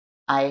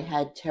I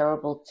had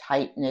terrible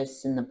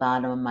tightness in the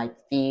bottom of my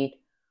feet.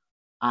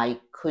 I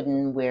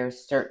couldn't wear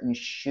certain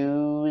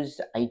shoes.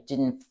 I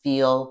didn't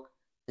feel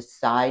the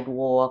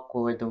sidewalk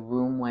or the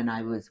room when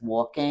I was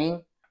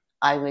walking.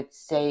 I would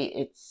say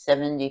it's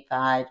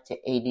 75 to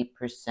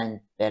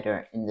 80%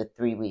 better in the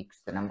 3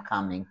 weeks that I'm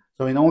coming.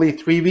 So in only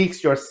 3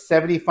 weeks, you're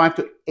 75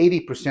 to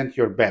 80%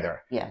 you're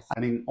better. Yes.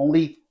 And in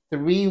only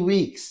 3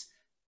 weeks,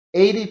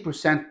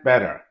 80%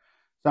 better.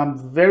 So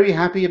I'm very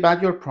happy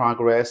about your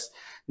progress.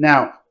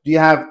 Now, do you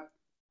have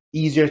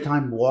easier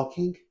time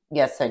walking?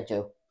 Yes, I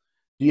do.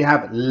 Do you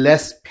have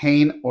less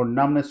pain or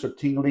numbness or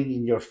tingling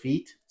in your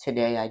feet?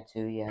 Today I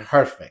do, yes.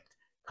 Perfect.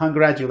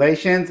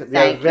 Congratulations. We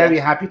are very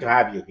happy to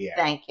have you here.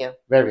 Thank you.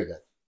 Very good.